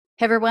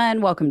Hey everyone,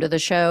 welcome to the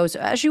show.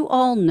 So as you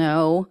all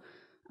know,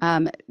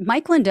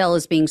 Mike Lindell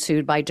is being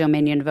sued by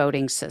Dominion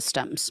Voting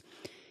Systems.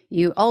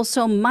 You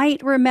also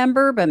might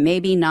remember, but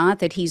maybe not,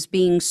 that he's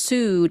being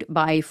sued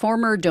by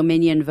former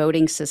Dominion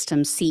Voting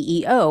Systems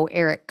CEO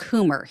Eric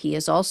Coomer. He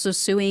is also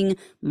suing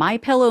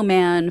MyPillow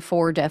Man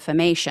for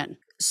defamation.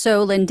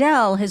 So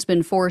Lindell has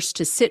been forced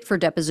to sit for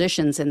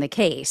depositions in the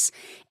case,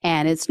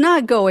 and it's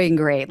not going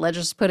great. Let's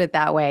just put it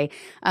that way.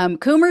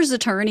 Coomer's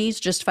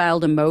attorneys just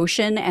filed a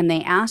motion, and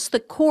they asked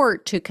the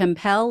court to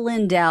compel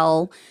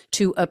Lindell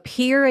to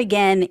appear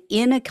again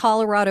in a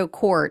Colorado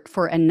court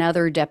for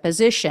another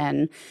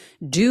deposition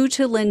due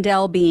to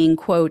Lindell being,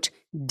 quote,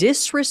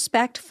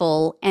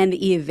 disrespectful and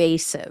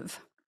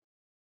evasive.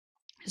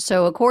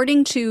 So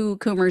according to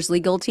Coomer's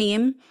legal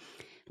team,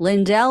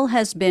 Lindell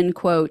has been,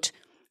 quote,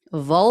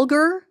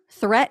 vulgar,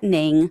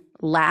 threatening,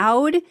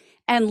 loud,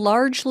 and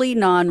largely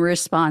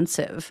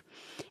non-responsive.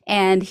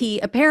 And he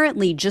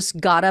apparently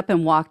just got up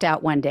and walked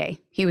out one day.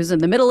 He was in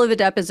the middle of a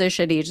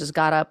deposition. He just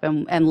got up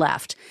and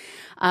left.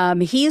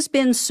 He's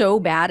been so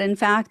bad, in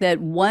fact,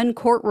 that one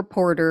court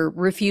reporter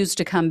refused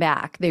to come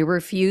back. They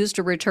refused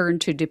to return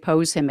to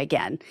depose him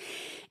again.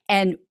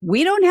 And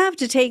we don't have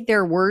to take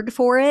their word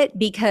for it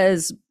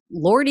because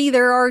Lordy,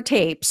 there are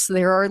tapes.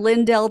 There are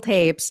Lindell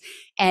tapes.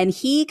 And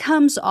he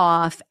comes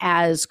off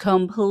as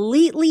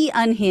completely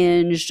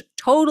unhinged,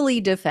 totally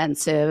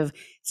defensive.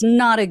 It's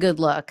not a good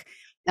look.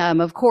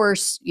 Of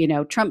course, you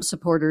know, Trump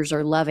supporters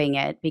are loving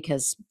it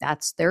because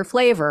that's their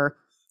flavor.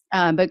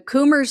 But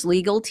Coomer's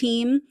legal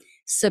team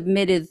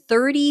submitted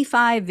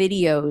 35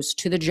 videos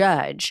to the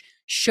judge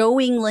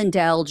showing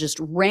Lindell just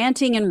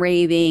ranting and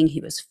raving. He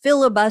was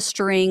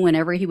filibustering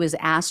whenever he was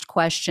asked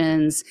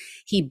questions.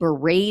 He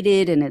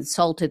berated and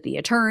insulted the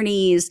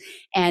attorneys.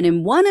 And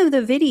in one of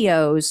the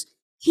videos,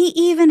 he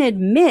even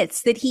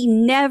admits that he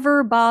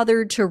never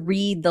bothered to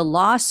read the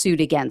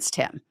lawsuit against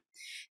him.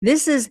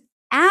 This is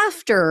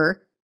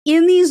after,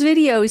 in these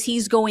videos,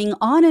 he's going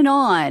on and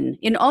on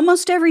in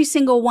almost every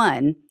single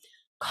one,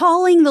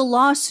 calling the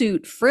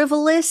lawsuit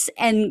frivolous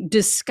and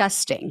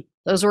disgusting.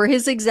 Those were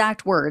his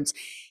exact words.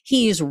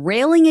 He's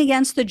railing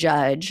against the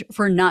judge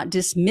for not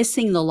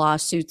dismissing the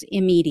lawsuits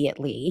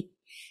immediately,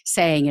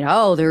 saying, you know,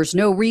 oh, there's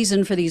no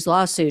reason for these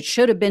lawsuits,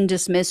 should have been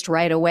dismissed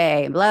right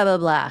away, blah, blah,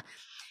 blah.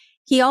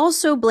 He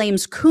also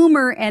blames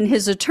Coomer and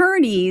his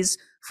attorneys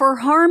for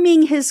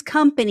harming his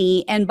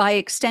company and, by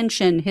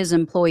extension, his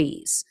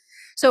employees.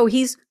 So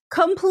he's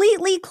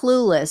completely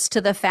clueless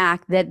to the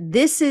fact that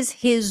this is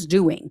his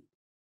doing.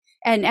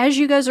 And as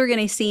you guys are going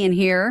to see in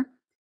here,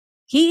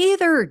 he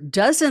either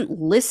doesn't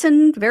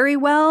listen very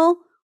well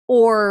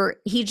or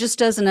he just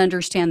doesn't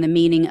understand the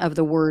meaning of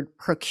the word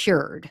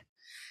procured.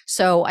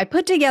 So I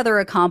put together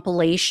a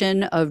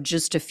compilation of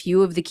just a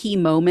few of the key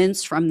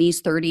moments from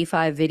these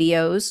 35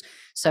 videos.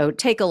 So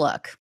take a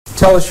look.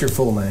 Tell us your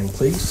full name,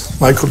 please.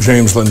 Michael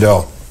James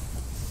Lindell.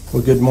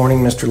 Well, good morning,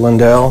 Mr.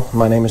 Lindell.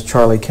 My name is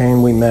Charlie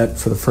Kane. We met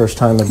for the first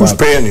time Who's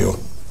paying you?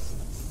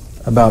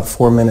 About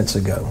 4 minutes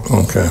ago.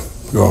 Okay,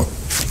 go.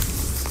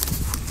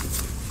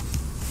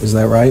 Is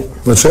that right?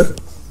 What's it?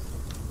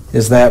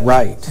 Is that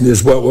right?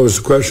 Is what was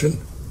the question?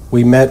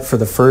 We met for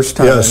the first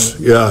time. Yes,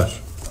 yes.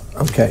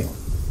 Okay.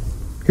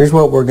 Here's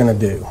what we're going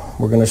to do.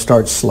 We're going to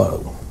start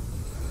slow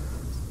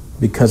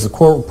because the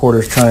court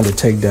reporter's trying to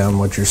take down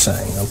what you're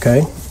saying,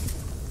 okay?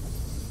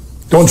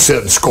 Don't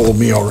sit and scold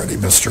me already,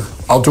 mister.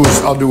 I'll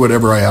do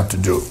whatever I have to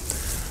do.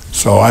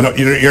 So I don't,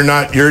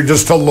 you're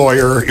just a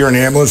lawyer. You're an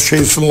ambulance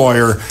chasing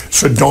lawyer.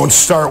 So don't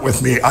start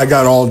with me. I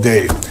got all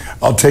day.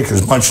 I'll take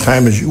as much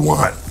time as you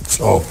want.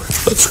 So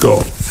let's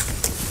go.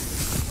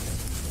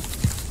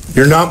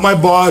 You're not my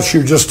boss.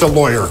 You're just a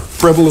lawyer,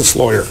 frivolous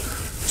lawyer.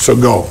 So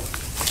go.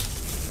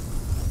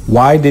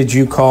 Why did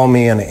you call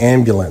me an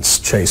ambulance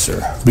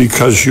chaser?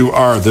 Because you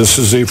are. This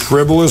is a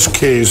frivolous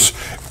case,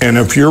 and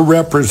if you're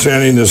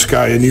representing this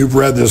guy and you've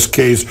read this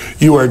case,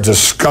 you are a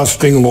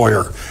disgusting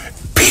lawyer.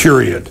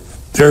 Period.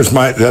 That's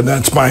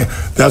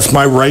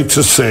my right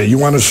to say. You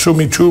want to sue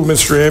me too,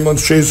 Mr.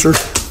 Ambulance Chaser?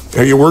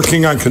 Are you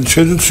working on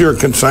contingency or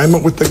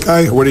consignment with the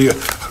guy? What are you?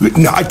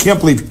 No, I can't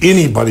believe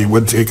anybody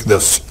would take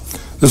this.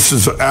 This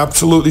is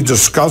absolutely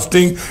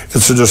disgusting.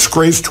 It's a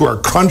disgrace to our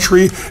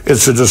country.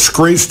 It's a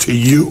disgrace to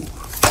you.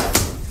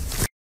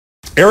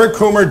 Eric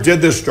Coomer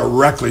did this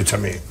directly to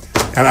me.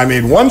 And I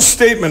made one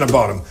statement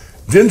about him.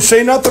 Didn't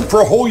say nothing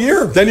for a whole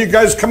year. Then you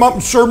guys come up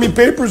and serve me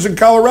papers in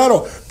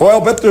Colorado. Boy,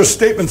 I'll bet there's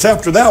statements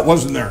after that,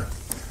 wasn't there?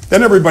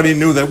 Then everybody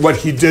knew that what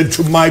he did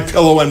to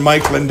MyPillow and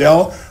Mike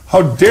Lindell.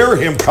 How dare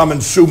him come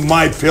and sue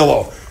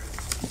MyPillow?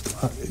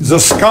 He's a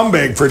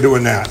scumbag for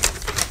doing that.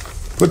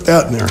 Put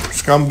that in there.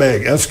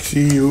 Scumbag.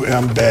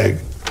 S-C-U-M bag.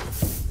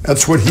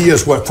 That's what he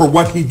is, for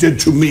what he did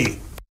to me.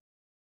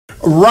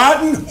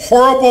 Rotten,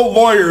 horrible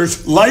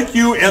lawyers like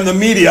you and the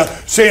media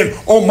saying,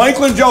 oh, Mike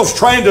Lindell's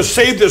trying to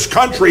save this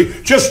country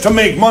just to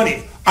make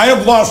money. I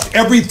have lost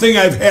everything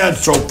I've had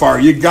so far.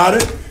 You got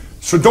it?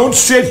 So don't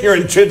sit here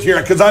and tit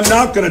here, because I'm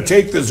not going to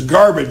take this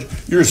garbage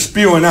you're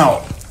spewing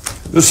out.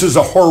 This is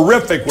a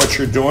horrific what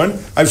you're doing.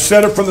 I've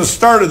said it from the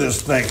start of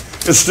this thing.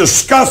 It's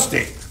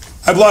disgusting.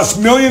 I've lost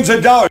millions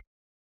of dollars.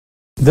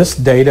 This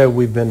data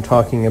we've been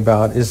talking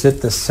about, is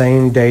it the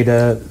same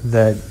data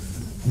that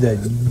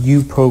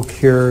you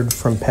procured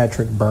from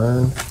Patrick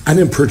Byrne? I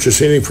didn't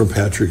purchase anything from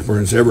Patrick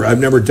Burns ever. I've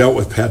never dealt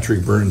with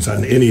Patrick Burns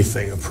on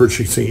anything, of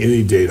purchasing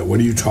any data. What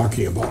are you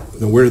talking about?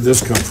 And where did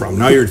this come from?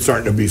 Now you're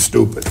starting to be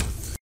stupid.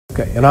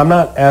 Okay, and I'm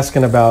not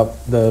asking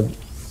about the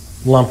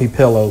lumpy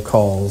pillow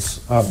calls.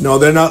 No,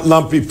 they're not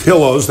lumpy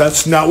pillows.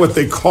 That's not what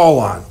they call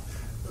on.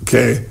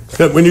 Okay?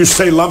 That when you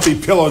say lumpy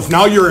pillows,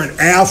 now you're an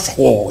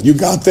asshole. You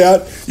got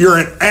that? You're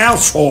an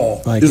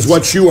asshole, is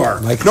what you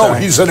are. No,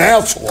 he's an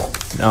asshole.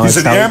 No, he's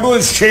an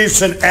ambulance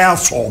chasing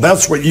asshole.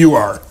 That's what you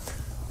are.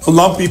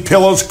 Lumpy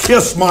pillows,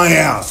 kiss my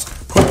ass.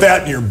 Put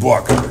that in your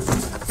book.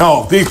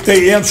 No,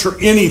 they answer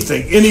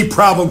anything, any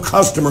problem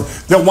customer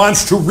that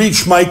wants to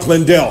reach Mike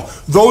Lindell.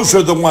 Those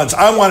are the ones.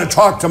 I want to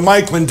talk to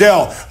Mike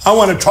Lindell. I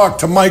want to talk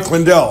to Mike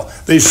Lindell.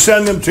 They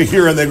send them to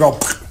here and they go,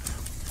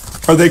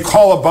 or they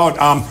call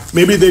about,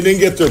 maybe they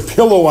didn't get their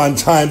pillow on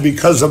time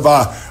because of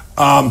the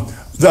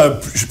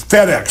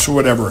FedEx or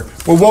whatever.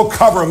 Well, we'll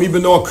cover them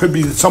even though it could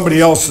be somebody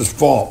else's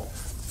fault.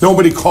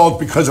 Nobody called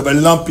because of a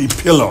lumpy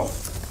pillow.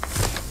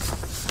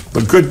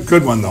 But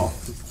good one though.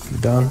 You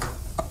done?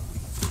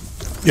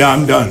 Yeah,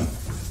 I'm done.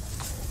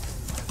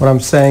 What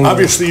I'm saying...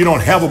 Obviously, you don't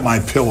have a My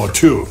Pillow,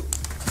 too.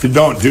 You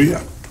don't, do you?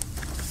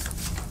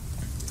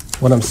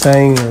 What I'm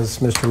saying is,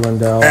 Mr.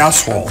 Lindell...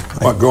 Asshole.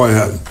 Go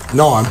ahead.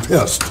 No, I'm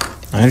pissed.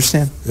 I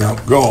understand. Yeah,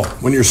 go.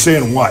 When you're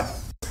saying what?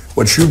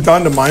 What you've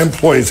done to my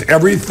employees,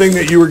 everything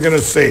that you were going to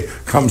say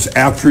comes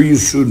after you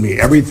sued me.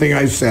 Everything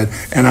I said,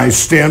 and I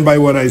stand by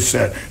what I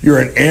said. You're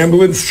an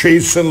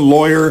ambulance-chasing,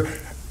 lawyer,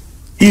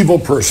 evil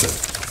person.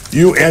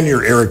 You and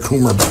your Eric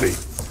Coomer buddy.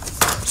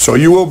 So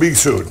you will be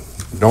sued.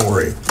 Don't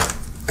worry.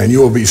 And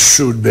you will be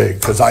sued big,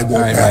 because I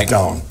won't back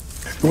down.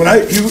 When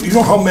you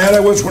know how mad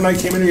I was when I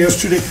came in here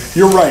yesterday?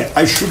 You're right.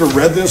 I should have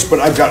read this, but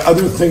I've got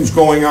other things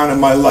going on in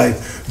my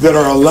life that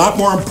are a lot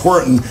more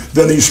important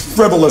than these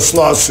frivolous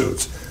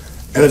lawsuits.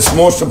 And it's the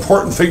most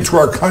important thing to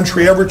our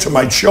country ever, to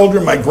my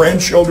children, my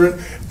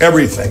grandchildren,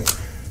 everything.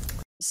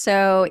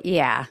 So,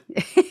 yeah,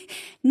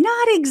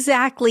 not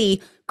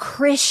exactly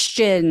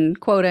Christian,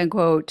 quote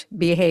unquote,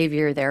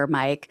 behavior there,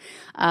 Mike.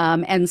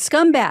 And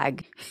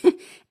scumbag,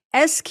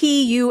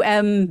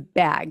 S-K-U-M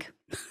bag.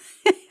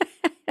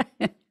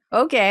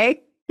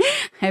 Okay.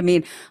 I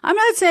mean, I'm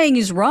not saying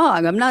he's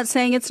wrong. I'm not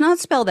saying it's not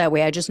spelled that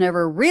way. I just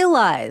never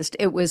realized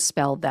it was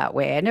spelled that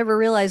way. I never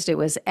realized it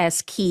was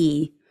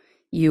S-K-U-M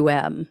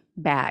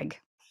bag.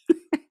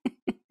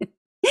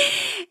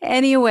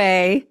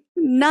 Anyway,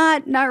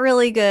 not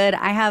really good.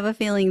 I have a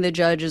feeling the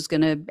judge is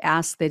going to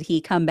ask that he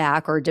come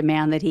back or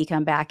demand that he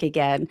come back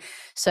again.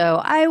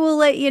 So I will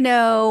let you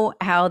know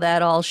how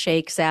that all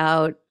shakes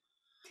out.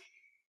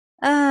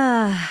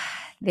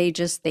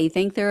 They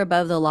think they're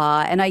above the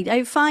law. And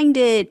I find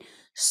it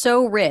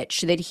so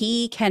rich that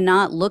he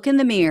cannot look in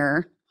the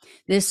mirror,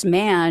 this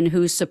man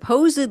who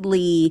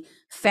supposedly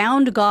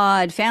found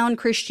God, found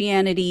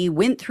Christianity,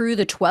 went through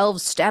the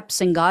 12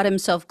 steps and got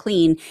himself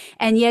clean,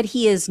 and yet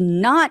he is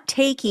not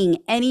taking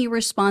any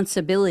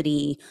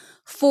responsibility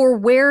for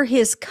where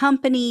his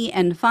company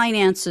and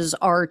finances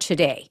are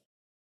today.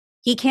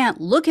 He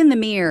can't look in the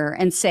mirror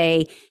and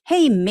say,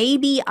 hey,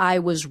 maybe I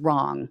was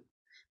wrong.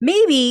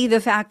 Maybe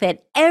the fact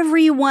that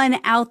everyone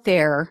out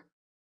there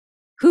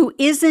who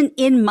isn't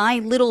in my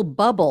little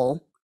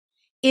bubble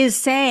is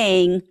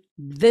saying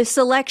this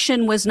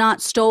election was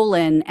not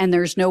stolen and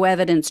there's no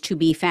evidence to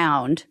be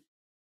found.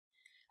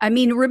 I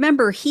mean,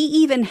 remember, he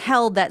even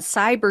held that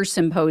cyber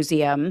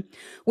symposium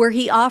where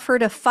he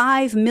offered a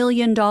 $5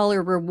 million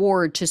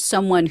reward to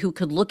someone who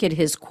could look at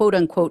his quote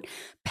unquote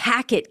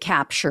packet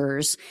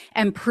captures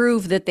and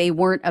prove that they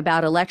weren't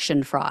about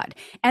election fraud.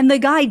 And the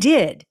guy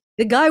did.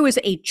 The guy was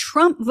a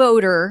Trump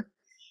voter.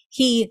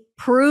 He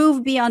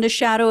proved beyond a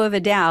shadow of a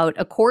doubt,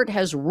 a court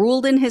has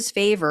ruled in his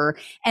favor,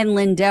 and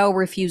Lindell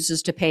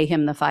refuses to pay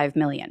him the $5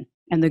 million.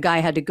 And the guy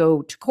had to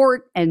go to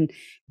court and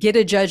get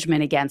a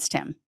judgment against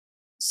him.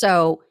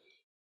 So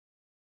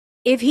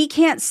if he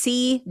can't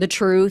see the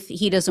truth,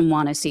 he doesn't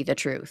want to see the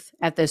truth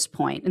at this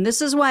point. And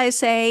this is why I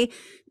say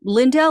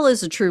Lindell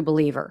is a true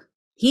believer.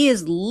 He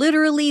is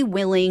literally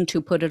willing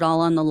to put it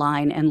all on the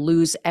line and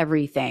lose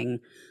everything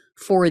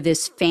for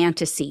this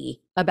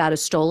fantasy about a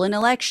stolen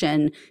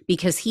election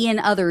because he and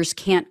others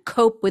can't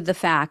cope with the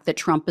fact that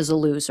Trump is a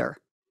loser.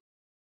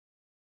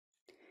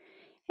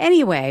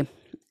 Anyway,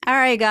 all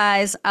right,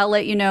 guys, I'll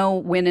let you know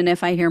when and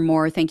if I hear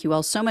more. Thank you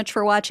all so much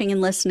for watching and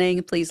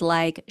listening. Please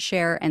like,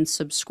 share, and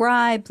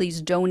subscribe.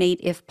 Please donate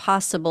if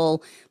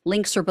possible.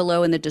 Links are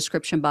below in the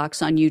description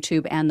box on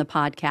YouTube and the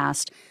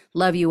podcast.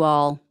 Love you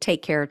all.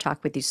 Take care.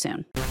 Talk with you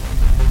soon.